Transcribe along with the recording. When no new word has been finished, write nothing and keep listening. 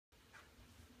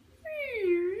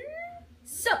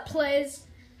up, players?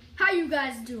 How you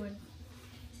guys doing?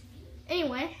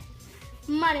 Anyway,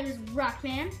 my name is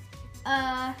Rockman.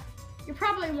 You're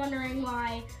probably wondering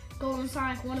why Golden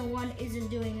Sonic 101 isn't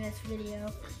doing this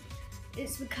video.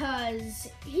 It's because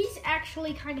he's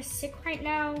actually kind of sick right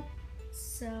now,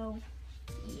 so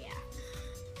yeah.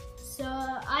 So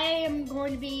I am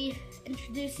going to be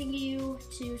introducing you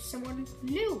to someone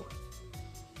new,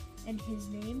 and his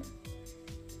name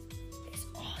is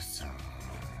Awesome.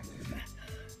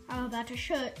 I'm about to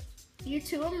show you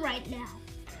to him right now.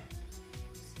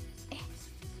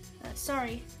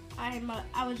 Sorry, I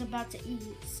was about to eat,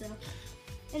 so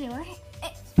anyway,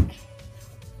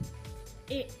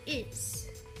 it is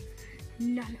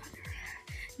none other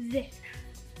than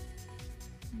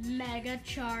Mega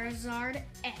Charizard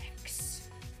X.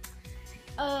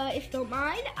 If you don't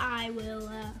mind, I will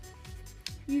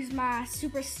use my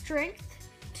super strength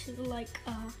to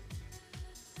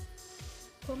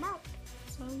pull him out.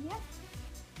 So yeah,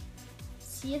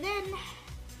 see you then.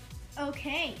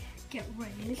 Okay, get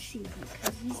ready to see him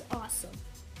because he's awesome.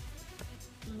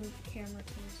 Move the camera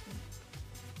towards him.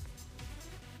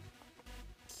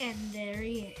 And there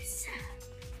he is.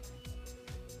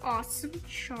 Awesome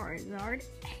Charizard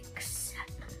X.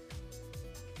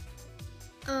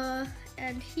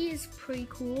 And he is pretty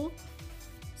cool.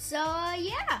 So,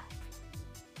 yeah.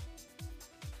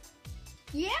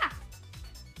 Yeah.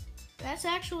 That's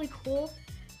actually cool.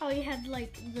 How he had,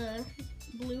 like, the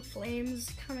blue flames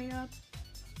coming up.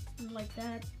 Like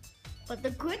that. But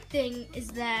the good thing is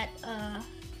that,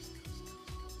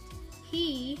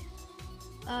 he,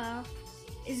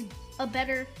 is a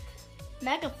better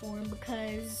Mega form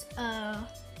because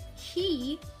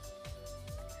he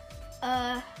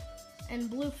and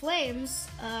blue flames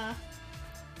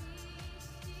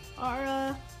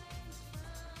are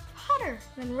hotter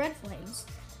than red flames.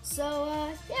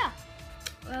 So yeah.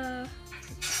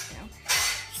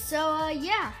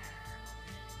 Yeah.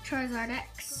 Charizard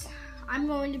X. I'm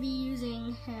going to be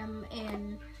using him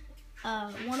in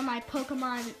one of my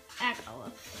Pokemon.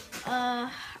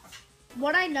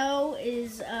 What I know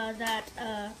is that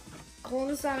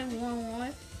Golden Sonic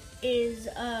 101 is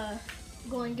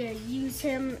going to use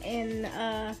him in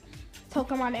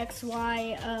Pokemon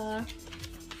XY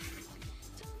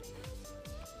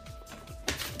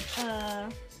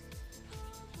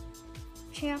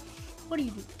Champ, what are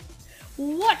you doing?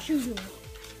 What you doing?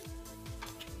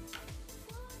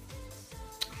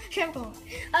 Champ, go on.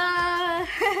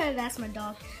 That's my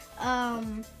dog.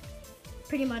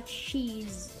 Pretty much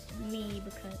she's me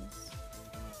because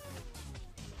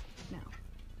no.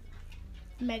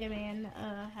 Mega Man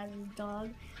has a dog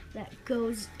that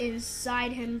goes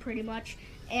inside him pretty much,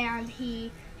 and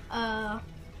he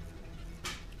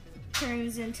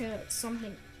turns into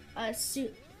something, a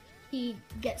suit. He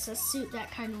gets a suit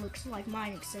that kind of looks like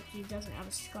mine, except he doesn't have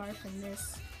a scarf in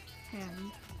this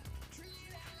hand.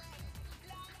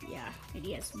 Yeah, and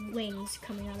he has wings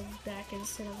coming out of his back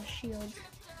instead of a shield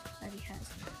that he has.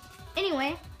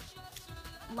 Anyway,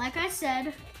 like I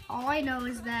said, all I know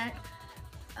is that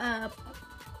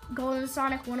Golden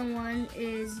Sonic 101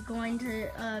 is going to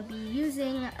be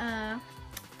using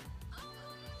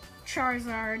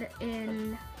Charizard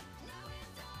in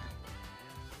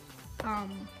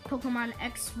Pokemon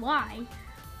XY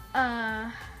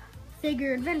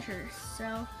figure adventures.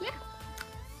 So yeah,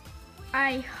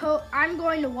 I'm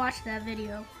going to watch that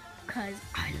video because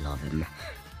I love him.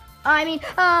 I mean,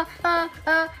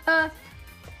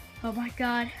 oh my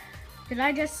god. Did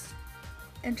I just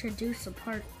introduce a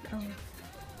part of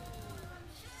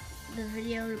the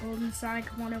video Golden Sonic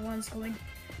 101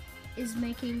 is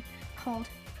making called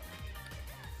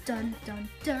Dun Dun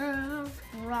Dun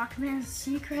Rockman's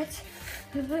Secret?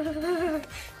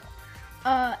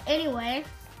 Anyway,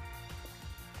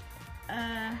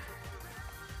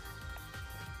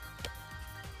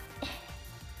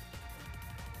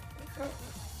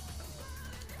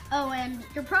 oh, and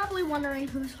you're probably wondering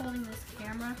who's holding this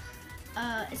camera.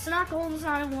 It's not Golden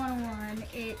Sonic 101,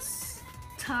 it's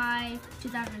Ty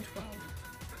 2012.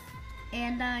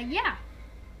 And, yeah.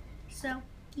 So,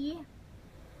 yeah.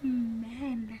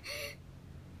 Man.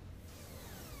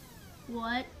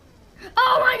 What?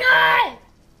 Oh my god!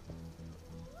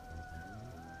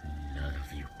 None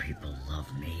of you people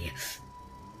love me.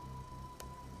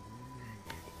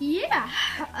 Yeah,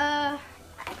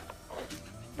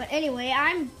 but anyway,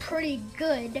 I'm pretty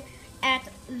good at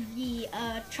the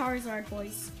Charizard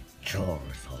voice.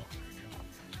 Charizard.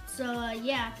 So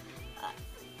yeah.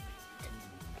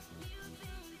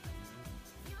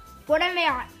 What am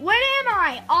I? What am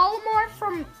I? Olimar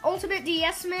from Ultimate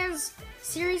DS Man's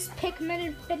series Pikmin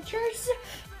Adventures?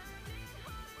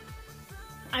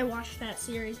 I watched that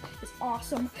series. It's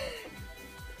awesome.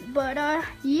 But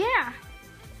yeah.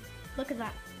 Look at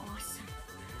that awesome,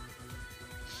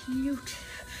 cute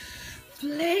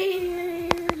flame.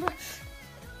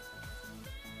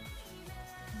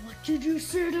 What did you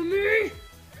say to me?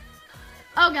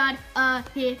 Oh God,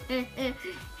 he's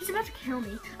about to kill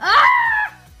me.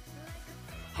 Ah!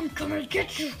 I'm coming to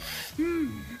get you.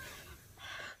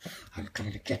 I'm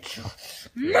coming to get you.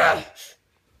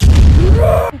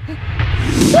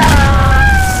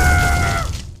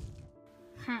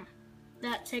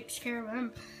 That takes care of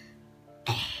him.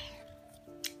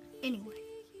 Anyway.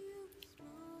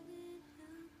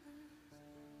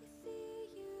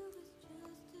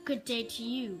 Good day to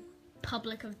you,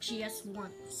 public of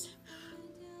GS1s.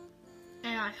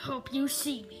 And I hope you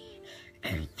see me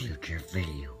in future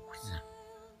videos.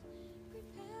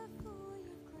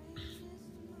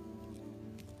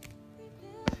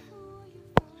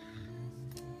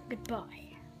 Goodbye.